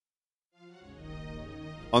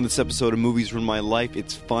On this episode of Movies From My Life,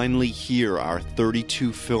 it's finally here, our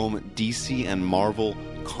 32-film DC and Marvel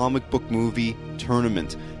comic book movie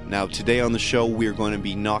tournament. Now, today on the show, we're going to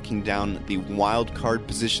be knocking down the wild card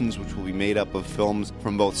positions, which will be made up of films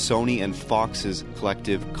from both Sony and Fox's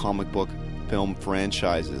collective comic book film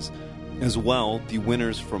franchises. As well, the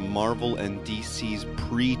winners from Marvel and DC's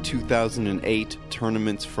pre-2008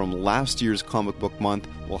 tournaments from last year's comic book month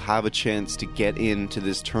will have a chance to get into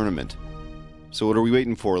this tournament. So what are we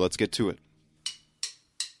waiting for? Let's get to it.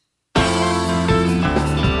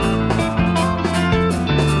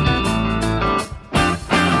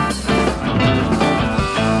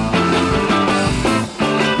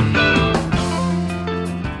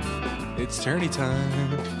 It's tourney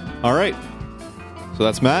time. All right. So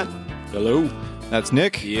that's Matt. Hello. That's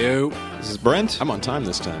Nick. Yo. This is Brent. I'm on time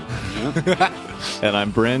this time. And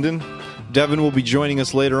I'm Brandon. Devin will be joining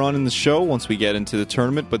us later on in the show once we get into the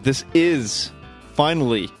tournament, but this is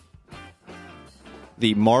finally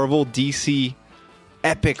the Marvel DC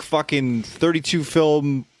epic fucking 32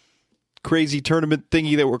 film crazy tournament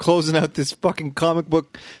thingy that we're closing out this fucking comic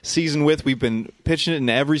book season with. We've been pitching it in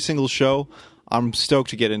every single show. I'm stoked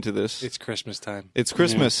to get into this. It's Christmas time. It's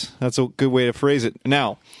Christmas. Yeah. That's a good way to phrase it.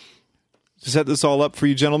 Now, to set this all up for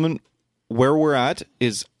you gentlemen, where we're at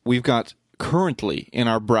is we've got currently in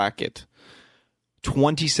our bracket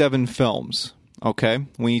 27 films. Okay?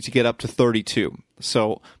 We need to get up to 32.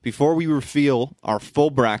 So before we reveal our full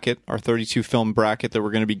bracket, our 32 film bracket that we're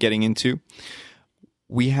going to be getting into,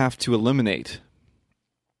 we have to eliminate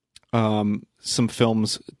some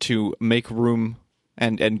films to make room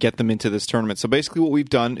and get them into this tournament. So basically what we've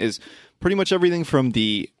done is pretty much everything from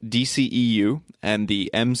the DCEU and the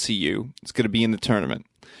MCU is going to be in the tournament.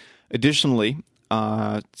 Additionally,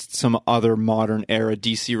 some other modern era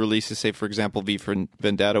DC releases, say for example V for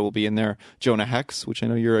Vendetta will be in there. Jonah Hex, which I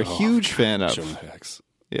know you're a huge fan of. Jonah Hex.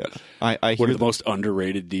 Yeah. I One of the most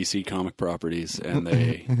underrated DC comic properties, and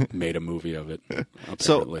they made a movie of it,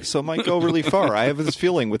 apparently. So it might go really far. I have this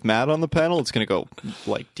feeling with Matt on the panel, it's going to go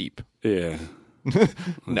like deep. Yeah.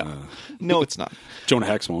 No, it's not. Jonah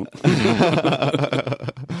Hex won't.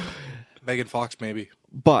 Megan Fox, maybe.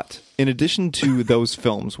 But in addition to those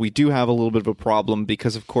films, we do have a little bit of a problem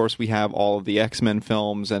because, of course, we have all of the X-Men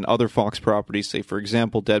films and other Fox properties, say, for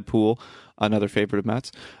example, Deadpool, another favorite of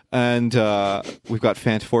Matt's. And we've got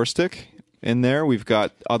Fan4Stick in there. We've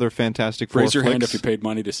got other Fantastic Four Raise your hand flicks. if you paid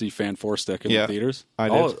money to see Fan4Stick in the theaters. I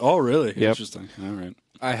did. Oh, really? Yep. Interesting. All right.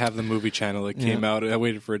 I have the movie channel. It came out. I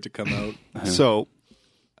waited for it to come out. So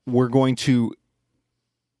we're going to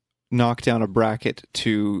knock down a bracket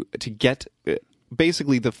to get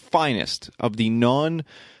basically the finest of the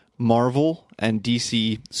non-Marvel and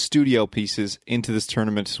DC studio pieces into this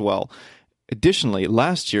tournament as well. Additionally,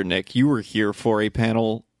 last year, Nick, you were here for a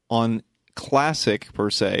panel on classic,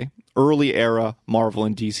 per se, early era Marvel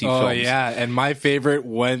and DC films. Oh, yeah. And my favorite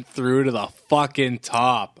went through to the fucking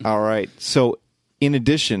top. All right. So in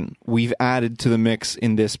addition, we've added to the mix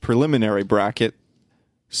in this preliminary bracket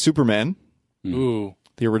Superman. Ooh.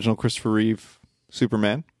 The original Christopher Reeve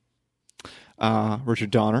Superman.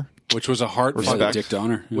 Richard Donner. Which was a Dick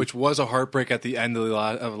Donner. Which was a heartbreak at the end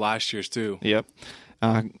of last year's, too. Yep.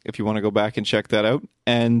 If you want to go back and check that out.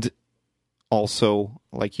 And also,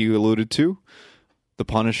 like you alluded to, The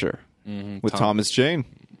Punisher with Thomas Jane.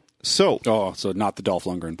 So not the Dolph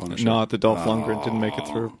Lundgren Punisher. Not the Dolph Lundgren. Didn't make it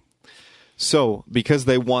through. So, because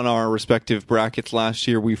they won our respective brackets last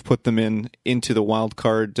year, we've put them into the wild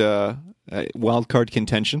card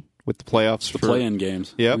contention with the playoffs. The play-in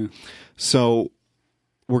games. Yep. Yeah. So,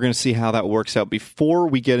 we're going to see how that works out. Before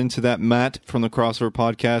we get into that, Matt from the Crossover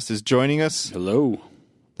Podcast is joining us. Hello.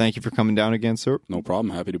 Thank you for coming down again, sir. No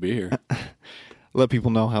problem. Happy to be here. Let people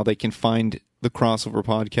know how they can find the Crossover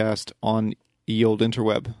Podcast on the old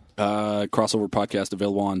interweb. Crossover Podcast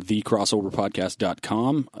available on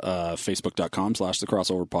thecrossoverpodcast.com,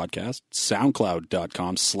 facebook.com/thecrossoverpodcast,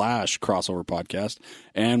 soundcloud.com/crossoverpodcast,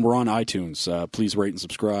 and we're on iTunes. Please rate and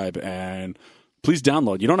subscribe, and please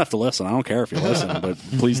download. You don't have to listen. I don't care if you listen, but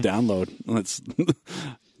please download. Let's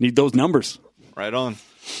need those numbers. Right on.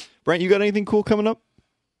 Brent, you got anything cool coming up?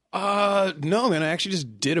 No, man. I actually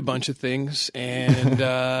just did a bunch of things, and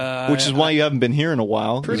which is why you haven't been here in a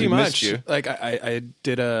while. Pretty we much. Missed you. Like I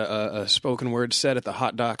did a spoken word set at the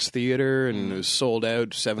Hot Docs Theater, and it was sold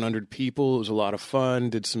out. 700 people. It was a lot of fun.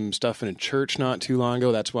 Did some stuff in a church not too long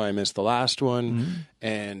ago. That's why I missed the last one.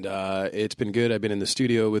 And it's been good. I've been in the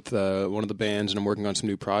studio with one of the bands, and I'm working on some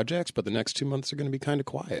new projects. But the next 2 months are going to be kind of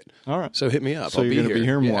quiet. All right. So hit me up. So I'll you're going to be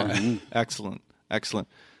here more. Yeah. Excellent. Excellent.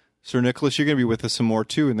 Sir Nicholas, you're going to be with us some more,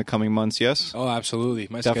 too, in the coming months, yes? Oh, absolutely.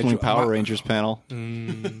 My Definitely schedule, Power Rangers panel.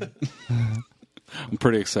 I'm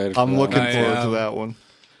pretty excited. I'm for that looking one. forward to that one.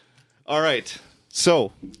 All right.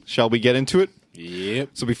 So, shall we get into it? Yep.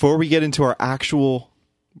 So before we get into our actual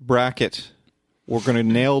bracket, we're going to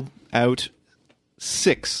nail out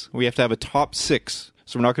 6. We have to have a top 6.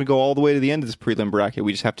 So we're not going to go all the way to the end of this prelim bracket.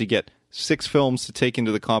 We just have to get 6 films to take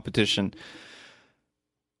into the competition.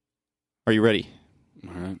 Are you ready?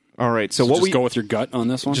 All right. All right. So, So what just we go with your gut on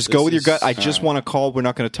this one. just go with your gut. I All just right. want to call. We're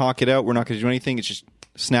not going to talk it out. We're not going to do anything. It's just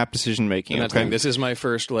snap decision making. And that's the Okay. thing. This is my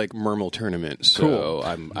first Mermal tournament, so Cool.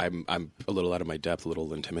 I'm a little out of my depth, a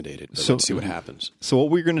little intimidated. But So- let's see what happens. So what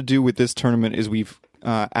we're going to do with this tournament is we've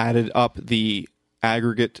added up the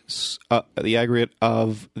aggregate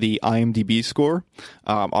of the IMDb score.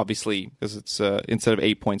 Obviously, because it's instead of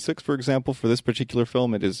 8.6, for example, for this particular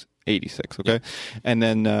film, it is 86. Okay, and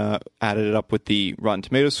then added it up with the Rotten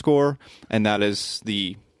Tomatoes score, and that is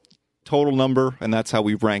the total number, and that's how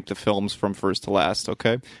we rank the films from first to last.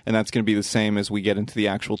 Okay, and that's going to be the same as we get into the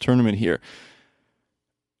actual tournament here.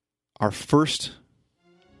 Our first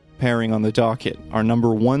pairing on the docket, our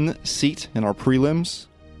number 1 seat in our prelims,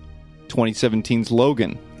 2017's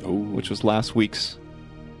Logan, which was last week's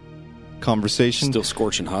conversation, Still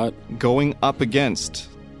scorching hot. going up against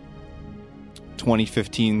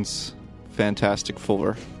 2015's Fantastic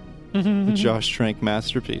Four, the Josh Trank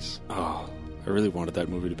masterpiece. Oh, I really wanted that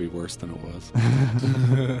movie to be worse than it was.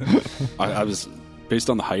 I was, based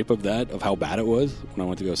on the hype of that, of how bad it was, when I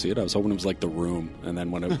went to go see it, I was hoping it was like The Room. And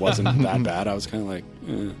then when it wasn't that bad, I was kind of like,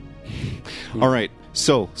 All right,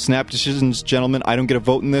 so snap decisions, gentlemen. I don't get a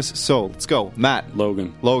vote in this, so let's go. Matt,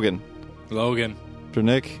 Logan. Logan, Logan. for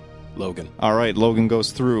Nick. Logan. All right, Logan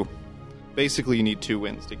goes through. Basically, you need 2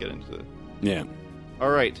 wins to get into it. Yeah. All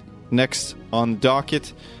right, next on the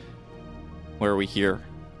docket, where are we here?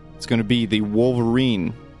 It's going to be the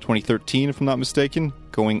Wolverine 2013, if I'm not mistaken,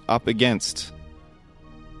 going up against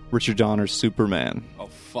Richard Donner's Superman. Oh,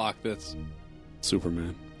 fuck. That's...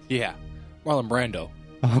 Superman. Yeah. Marlon Brando.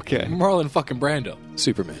 Okay, Marlon fucking Brando.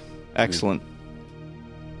 Superman. excellent.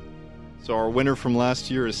 So our winner from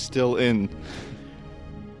last year is still in.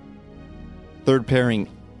 Third pairing,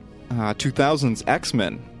 2000's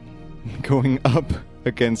X-Men going up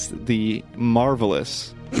against the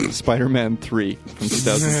marvelous Spider-Man 3 from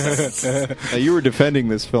 2007. Now, you were defending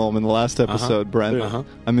this film in the last episode, Brent.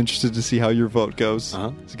 I'm interested to see how your vote goes.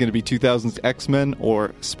 Is it going to be 2000's X-Men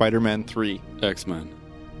or Spider-Man 3? X-Men.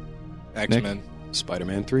 X-Men.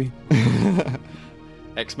 Spider-Man 3.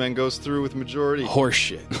 X-Men goes through with majority.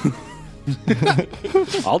 Horseshit.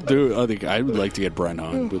 I'll do. I think I would like to get Brent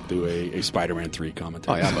on. We'll do a Spider-Man 3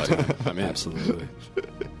 commentary. Oh, yeah, buddy. I'm in. Absolutely.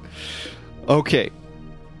 Okay.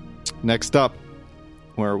 Next up,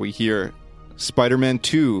 where are we here? Spider-Man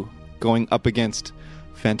 2 going up against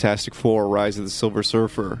Fantastic Four, Rise of the Silver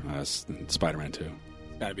Surfer. Spider-Man 2.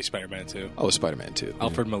 Gotta be Spider-Man 2. Oh, Spider-Man 2.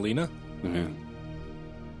 Alfred Molina? Yeah.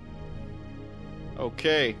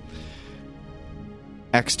 Okay.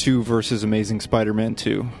 X2 versus Amazing Spider-Man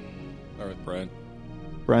 2. Or with Brent.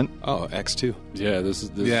 Brent? Oh, X2. Yeah, this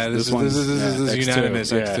is this is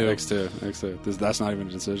unanimous, Yeah, X2. X2. That's not even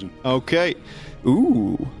a decision. Okay.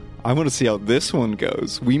 Ooh. I want to see how this one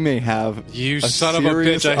goes. We may have You a son of a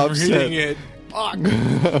serious bitch, I'm upset. reading it.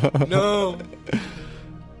 Fuck. No.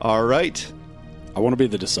 All right. I want to be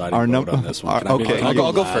the deciding Our vote num- on this one. our- Can I be okay. like-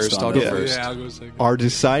 I'll go last first. on I'll go this? first. Yeah, I'll go second. Our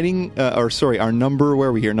deciding, our number, where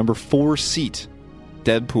are we here? Number 4 seat,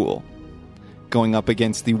 Deadpool, going up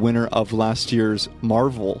against the winner of last year's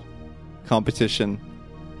Marvel competition,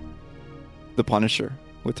 The Punisher,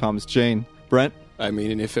 with Thomas Jane. Brent? I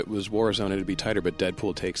mean, if it was Warzone, it'd be tighter, but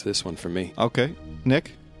Deadpool takes this one from me. Okay.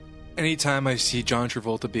 Nick? Anytime I see John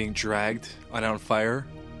Travolta being dragged on fire,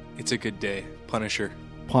 it's a good day. Punisher.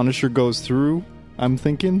 Punisher goes through, I'm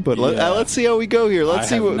thinking, but Yeah. let's see how we go here. Let's I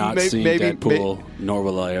see have what not may- seen maybe Deadpool, nor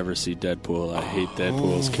will I ever see Deadpool. I hate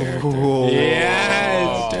Deadpool's character.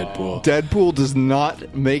 Yes! Deadpool. Deadpool does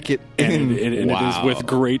not make it in. And it is with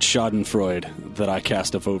great schadenfreude that I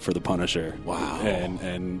cast a vote for the Punisher. Wow.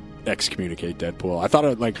 And excommunicate Deadpool. I thought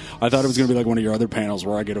it was going to be like one of your other panels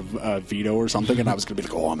where I get a veto or something, and I was going to be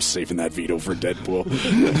like, oh, I'm saving that veto for Deadpool.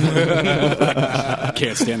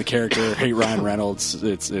 Can't stand the character. Hate Ryan Reynolds.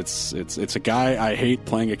 It's a guy I hate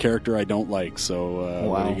playing a character I don't like. So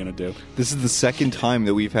what are you going to do? This is the second time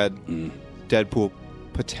that we've had Deadpool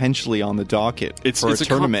potentially on the docket for a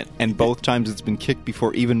tournament, and both times it's been kicked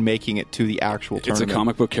before even making it to the actual It's tournament. a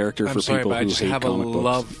comic book character I'm for sorry, people but I who just hate have a comic books.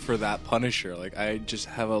 love for that Punisher. Like, I just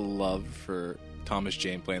have a love for Thomas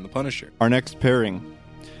Jane playing the Punisher. Our next pairing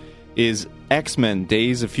is X-Men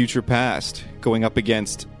Days of Future Past going up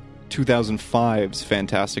against 2005's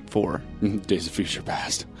Fantastic Four. Days of Future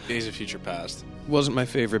Past. Days of Future Past. Wasn't my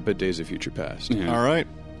favorite, but Days of Future Past. Yeah. All right.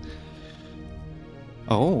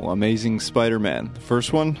 Oh, Amazing Spider-Man. The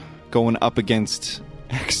first one going up against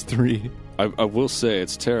X3. I will say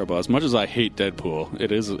it's terrible. As much as I hate Deadpool,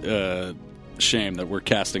 it is a shame that we're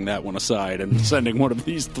casting that one aside and sending one of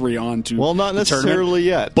these three on to Well, not the tournament. necessarily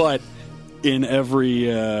yet. But in every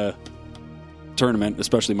tournament,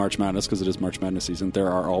 especially March Madness, because it is March Madness season, there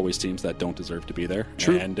are always teams that don't deserve to be there.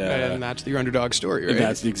 True. And that's your underdog story, right?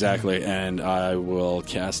 that's exactly. And I will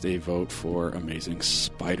cast a vote for Amazing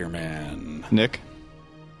Spider-Man. Nick?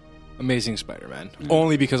 Amazing Spider-Man.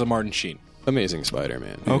 Only because of Martin Sheen Amazing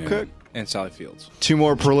Spider-Man. Okay. and Sally Fields. 2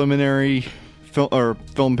 more preliminary film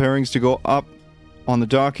pairings to go up on the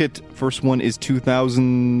docket. First one is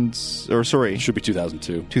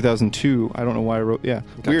 2002. 2002. I don't know why I wrote. Yeah,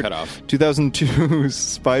 Got weird. cut off. 2002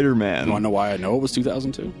 Spider-Man. You want to know why I know it was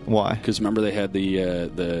 2002? Why? Because remember they had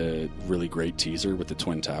the really great teaser with the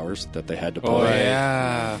Twin Towers that they had to play. Oh, Right.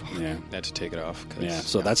 yeah. Yeah. Had to take it off. 'Cause, Yeah,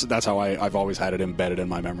 so that's how I've always had it embedded in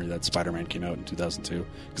my memory that Spider-Man came out in 2002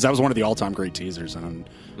 because that was one of the all-time great teasers, and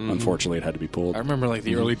unfortunately it had to be pulled I remember like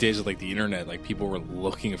the early days of like the internet, like people were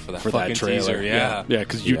looking for that for fucking that trailer. teaser. Yeah. yeah,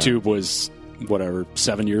 because YouTube was whatever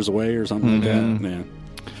 7 years away or something like that. Yeah,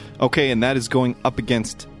 Okay, and that is going up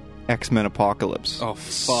against X-Men Apocalypse. Oh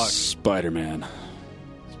fuck, Spider-Man.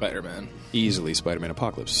 Spider-Man. Easily Spider-Man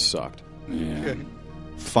Apocalypse sucked. Yeah,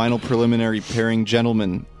 Final preliminary pairing,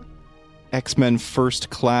 gentlemen. X-Men First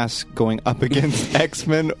Class going up against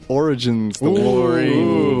X-Men Origins, the Wolverine.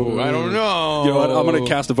 Ooh, I don't know. you know what? I'm gonna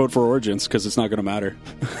cast a vote for Origins because it's not gonna matter.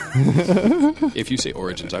 If you say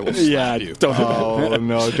Origins, I will slap you. don't. Oh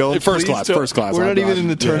no! Don't First please class, don't. first class. We're not I'm even in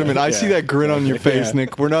the tournament. I see that grin on your face, Yeah.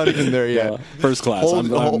 Nick. We're not even there yet. First class.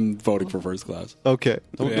 Hold- I'm voting for first class. Okay,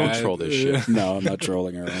 Don't troll this shit. No, I'm not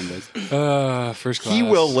trolling around this. First class. he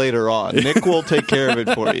will later on. Nick will take care of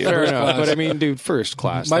it for you. Fair enough. But I mean, dude, first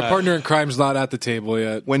class. My that- partner in crime's not at the table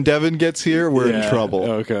yet. When Devin gets here, we're in trouble.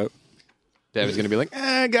 Okay. Devin's going to be like,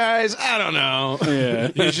 guys, I don't know.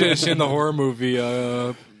 Yeah. You should have seen the horror movie.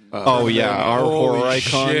 Oh yeah, our Holy horror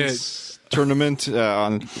icons tournament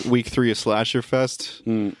on week 3 of Slasher Fest.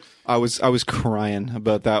 I was crying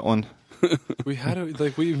about that one, We had it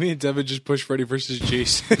like me and Devin just pushed Freddy versus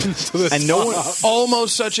Jason. to the and no one.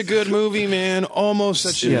 Almost such a good movie, man. Almost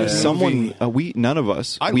such a Yeah, good someone. We none of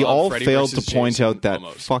us. I we love all Freddy failed to versus point Jason, out that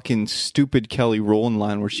almost. fucking stupid Kelly Rowland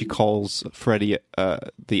line where she calls Freddy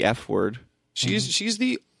the F word. She's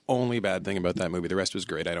the only bad thing about that movie. The rest was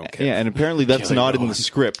great. I don't care. Yeah, and apparently that's Kelly not in the Rowland.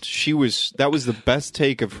 script. That was the best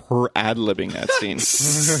take of her ad-libbing that scene.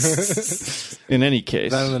 In any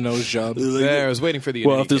case, that in the nose job. There, I was waiting for the.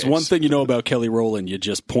 Well, in if there's any one case. thing you know about Kelly Rowland, you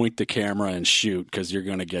just point the camera and shoot because you're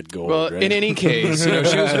going to get gold. Well, right? in any case, she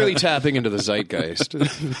was really tapping into the zeitgeist.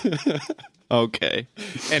 okay.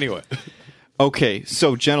 Anyway, Okay,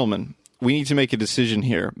 so gentlemen, we need to make a decision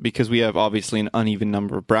here because we have obviously an uneven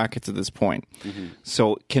number of brackets at this point.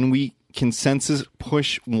 So can we consensus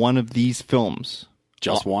push one of these films?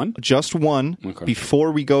 Just one? Just one Okay.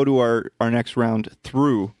 before we go to our next round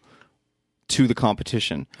through to the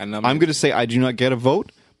competition. And I'm going to say I do not get a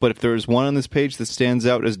vote, but if there is one on this page that stands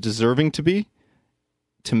out as deserving to be,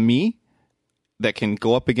 to me, that can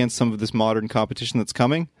go up against some of this modern competition that's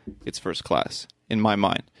coming, it's First Class, in my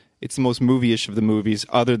mind. It's the most movie-ish of the movies,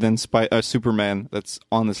 other than Superman, that's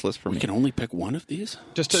on this list for me. We can only pick one of these?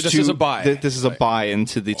 just as a buy. This is a buy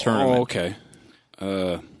into the tournament. Oh, okay.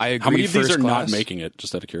 I agree. How many of these first are class. not making it,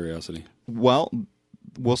 just out of curiosity? Well,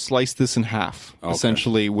 we'll slice this in half, Okay.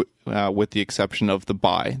 essentially, with the exception of the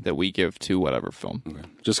buy that we give to whatever film. Okay.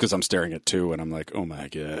 Just because I'm staring at two and I'm like, oh my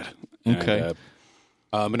God. Okay. And,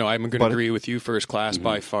 But no, I'm going to But- agree with you. First class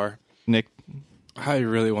by far. Nick, I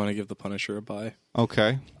really want to give the Punisher a buy.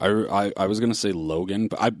 okay. I was going to say Logan,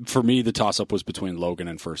 but for me, the toss-up was between Logan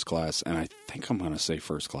and First Class, and I think I'm going to say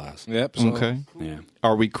First Class. Yep. So, Okay. Yeah.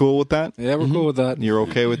 Are we cool with that? Yeah, we're cool with that. You're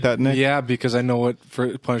okay with that, Nick? Yeah, because I know what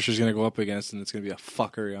Punisher's going to go up against, and it's going to be a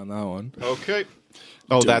fuckery on that one. Okay.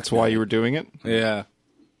 Oh, that's why you were doing it? Yeah.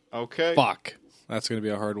 Okay. Fuck. That's going to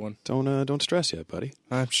be a hard one. Don't stress yet, buddy.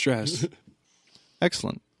 I'm stressed.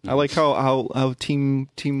 Excellent. I like how team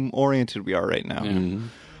oriented we are right now.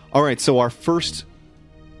 All right, so our first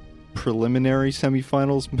preliminary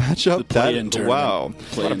semifinals matchup. The play-in that, tournament. wow.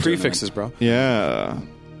 A lot of prefixes, bro. Yeah.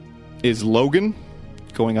 Is Logan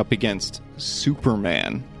going up against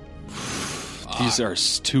Superman? These are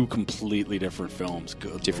two completely different films.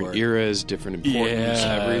 Good Different Lord. eras, different importance,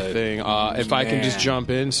 Yeah. everything. If I can just Man. jump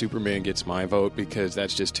in, Superman gets my vote because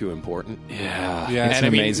that's just too important. Yeah. Yeah, It's And an I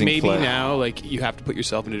mean, amazing maybe flick. now, like, you have to put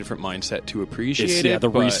yourself in a different mindset to appreciate It's, it. the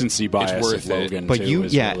but recency bias it's worth of Logan. But too, you,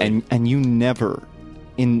 is yeah, really, and you never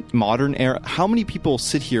in modern era. How many people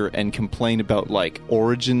sit here and complain about like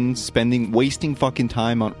origins, wasting fucking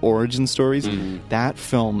time on origin stories? That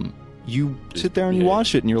film, you sit there and you Yeah,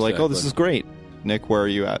 watch it, and you're like, oh, this exactly. is great. Nick, where are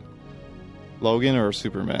you at? Logan or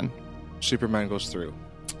Superman? Superman goes through.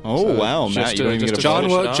 Oh So wow, just Matt, you to- don't even just get to a John, vote.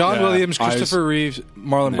 finish it up. John Yeah. Williams, I was- Christopher Reeves,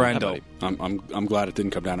 Marlon Nah, Brando. I'm glad it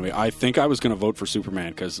didn't come down to me. I think I was going to vote for Superman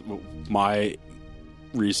because my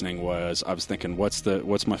reasoning was I was thinking, what's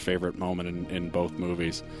my favorite moment in both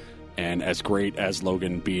movies? And as great as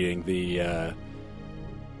Logan beating the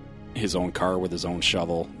his own car with his own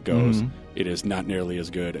shovel goes, it is not nearly as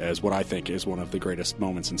good as what I think is one of the greatest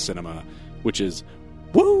moments in cinema, which is,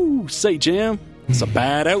 "Woo, say Jam, it's a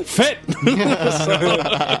bad outfit."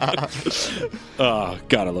 Oh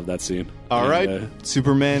God, I love that scene. All And, right,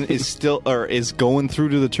 Superman is is going through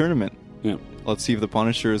to the tournament. yeah. Let's see if the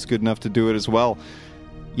Punisher is good enough to do it as well.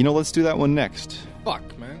 You know, let's do that one next. Fuck,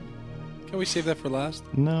 man. Can we save that for last?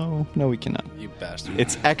 No, we cannot. You bastard.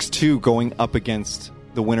 It's X2 going up against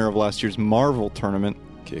the winner of last year's Marvel tournament,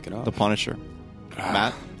 Kick it off. the Punisher.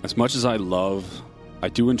 Matt? As much as I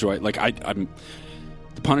do enjoy it. Like I'm,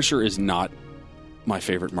 the Punisher is not my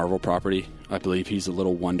favorite Marvel property. I believe he's a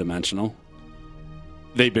little one-dimensional.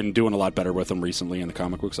 They've been doing a lot better with him recently in the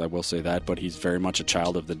comic books, I will say that, but he's very much a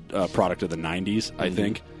child of the product of the 90s, I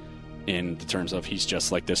think, in the terms of he's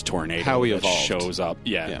just like this tornado How he that evolved. shows up.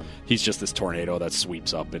 Yeah. Yeah. He's just this tornado that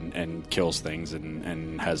sweeps up and kills things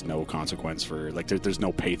and has no consequence for, like, there's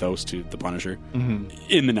no pathos to the Punisher. In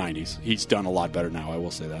the 90s. He's done a lot better now, I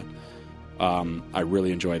will say that. I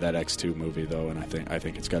really enjoy that X2 movie, though, and I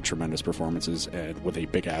think it's got tremendous performances, and with a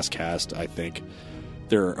big-ass cast, I think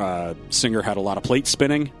their singer had a lot of plate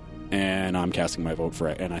spinning, and I'm casting my vote for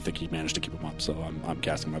it, and I think he managed to keep them up, so I'm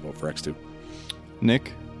casting my vote for X2.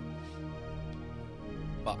 Nick?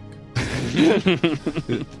 Fuck.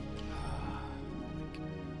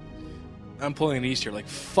 I'm pulling an East here. Like,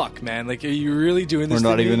 fuck, man. Like, are you really doing We're this?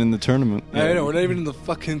 not to even me? in the tournament. I know, we're not even in the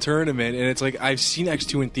fucking tournament, and it's like, I've seen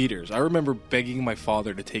X2 in theaters. I remember begging my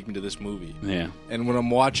father to take me to this movie. Yeah. And when I'm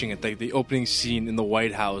watching it, like the opening scene in the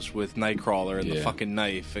White House with Nightcrawler and the Yeah. fucking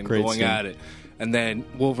knife and Great going scene. at it, and then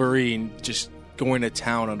Wolverine just going to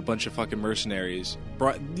town on a bunch of fucking mercenaries.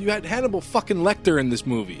 You had Hannibal fucking Lecter in this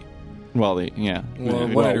movie. Well, yeah. Well, Well,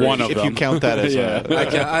 whatever. one of If them. you count that as Yeah.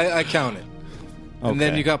 I count it. And then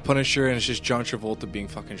Okay. you got Punisher, and it's just John Travolta being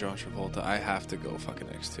fucking John Travolta. I have to go fucking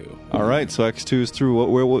X2. All right, so X2 is through.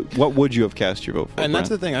 What would you have cast your vote for? And that's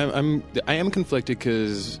the Brent? thing. I am conflicted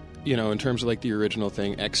because, you know, in terms of like the original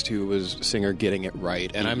thing, X2 was Singer getting it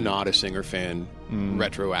right, and I'm not a Singer fan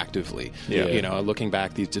retroactively. Yeah. You know, looking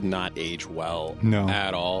back, these did not age well No.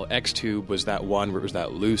 at all. X2 was that one where it was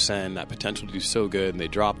that loose end, that potential to do so good, and they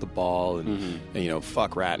dropped the ball, and you know,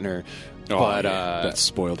 fuck Ratner. Oh, but yeah. That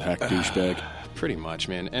spoiled hack douchebag. pretty much,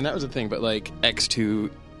 man. And that was the thing. But like X2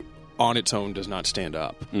 on its own does not stand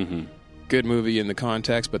up. Mm-hmm. Good movie in the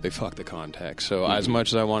context, but they fuck the context. So as much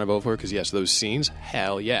as I want to vote for it, because yes, those scenes,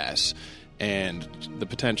 hell yes. And the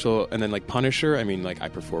potential, and then like Punisher, I mean, like I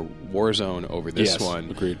prefer Warzone over this Yes, one.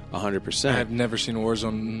 agreed. 100%. I've never seen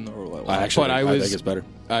Warzone or I think it's better.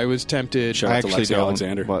 I was tempted. Shout I out to actually Lexi don't,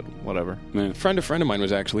 Alexander. but whatever. Man. A friend of mine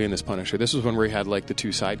was actually in this Punisher. This was one where he had like the two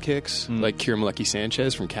sidekicks, like Kira Malecki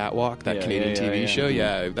Sanchez from Catwalk, that Yeah, Canadian yeah, TV yeah. show.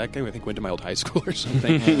 Yeah, that guy I think went to my old high school or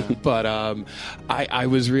something. But I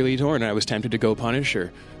was really torn, and I was tempted to go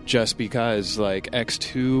Punisher just because like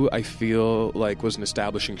X2 I feel like was an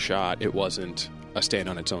establishing shot. It wasn't a stand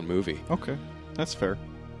on its own movie. Okay, that's fair.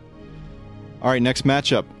 All right, next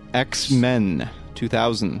matchup: X-Men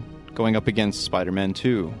 2000 going up against Spider-Man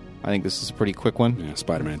 2. I think this is a pretty quick one. Yeah,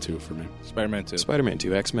 Spider-Man 2 for me. Spider-Man 2. Spider-Man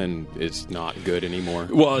 2, X-Men is not good anymore.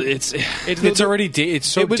 Well, it's It's already it's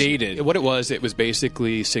so It was- dated. What it was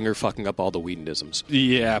basically Singer fucking up all the Whedonisms.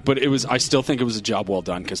 yeah, but it was. I still think it was a job well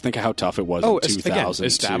done because think of how tough it was. Oh, in 2000 again, to-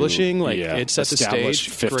 establishing, like, it set the establish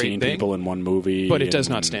stage, 15 great thing. people in one movie, But it does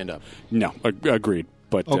and- not stand up. No, agreed.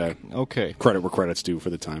 But Okay. credit where credit's due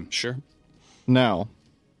for the time. Sure. Now,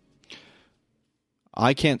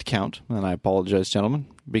 I can't count, and I apologize, gentlemen,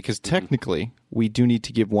 because technically we do need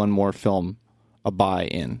to give one more film a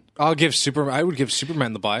buy-in. I would give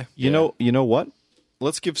Superman the buy. You know what?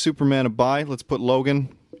 Let's give Superman a buy. Let's put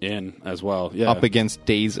Logan In as well. Yeah. up against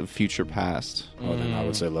Days of Future Past. Well, then I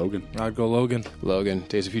would say Logan. I'd go Logan. Logan,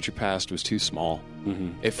 Days of Future Past was too small.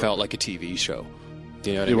 It felt like a TV show.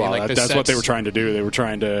 You know what I mean? Well, Like, the that's what they sets- were trying to do. They were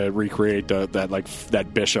trying to recreate that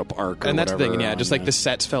bishop arc, or And that's the whatever thing, yeah. on Just like the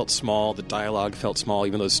sets felt small, the dialogue felt small,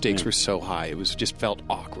 even though the stakes were so high. It was just felt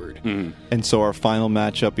awkward. And so our final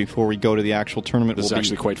matchup before we go to the actual tournament This is will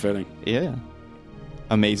actually quite fitting. yeah,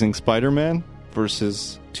 Amazing Spider-Man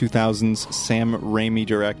versus 2000's Sam Raimi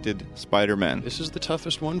directed Spider-Man. This is the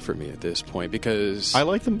toughest one for me at this point because I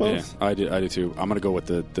like them Yeah, both. I do too. I'm gonna go with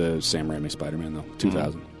the Sam Raimi Spider-Man though,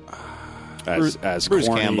 2000. As Bruce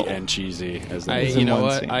corny Campbell. and cheesy as that I, is. in you know one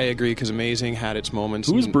what? scene. I agree because Amazing had its moments.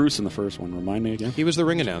 Who was and Bruce in the first one? Remind me again. He was the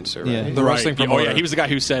ring announcer, right? Yeah. The wrestling Oh promoter. yeah, he was the guy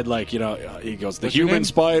who said like he goes the What's your human name?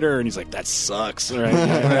 spider, and he's like that sucks. Right?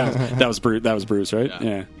 that was Bruce. That was Bruce, right?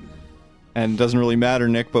 Yeah. And it doesn't really matter,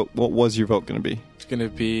 Nick, but what was your vote going to be? It's gonna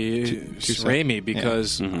be seconds. Raimi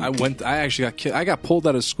because I actually I got pulled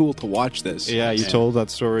out of school to watch this. Yeah, you told that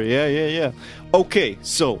story. Yeah. Okay,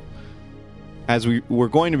 so as we're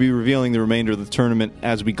going to be revealing the remainder of the tournament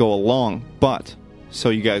as we go along, but so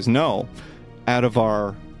you guys know, out of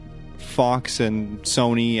our Fox and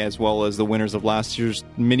Sony, as well as the winners of last year's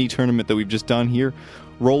mini tournament that we've just done here,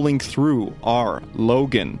 rolling through are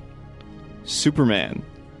Logan, Superman,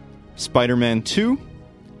 Spider-Man 2,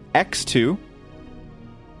 X2,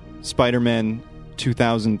 Spider-Man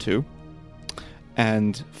 2002,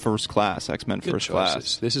 and First Class, X-Men Good First choices.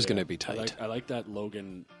 Class. This is going to be tight. I like that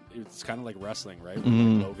Logan. It's kind of like wrestling, right?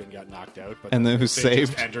 When, like, Logan got knocked out, but And then they who's just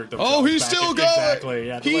saved? entered Oh, themselves he's back still in. going! Exactly.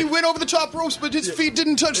 Yeah, He like, went over the top ropes, but his feet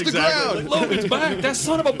didn't touch the exactly. ground. Like, Logan's back. That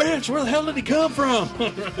son of a bitch. Where the hell did he come from?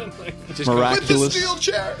 With the Miraculous, steel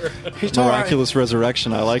chair. He's all right. miraculous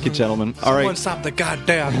resurrection. I like it, gentlemen. All Someone right. stop the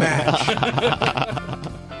goddamn match.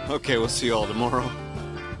 Okay, we'll see you all tomorrow.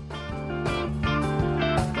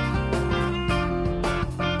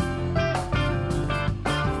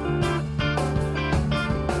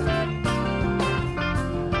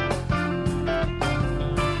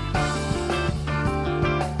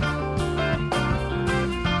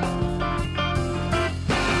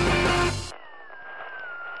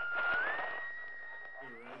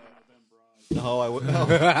 No, I would. No.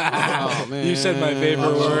 Oh, man. You said my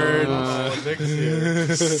favorite word.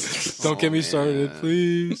 Don't get me started,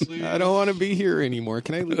 please. I don't want to be here anymore.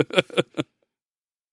 Can I leave?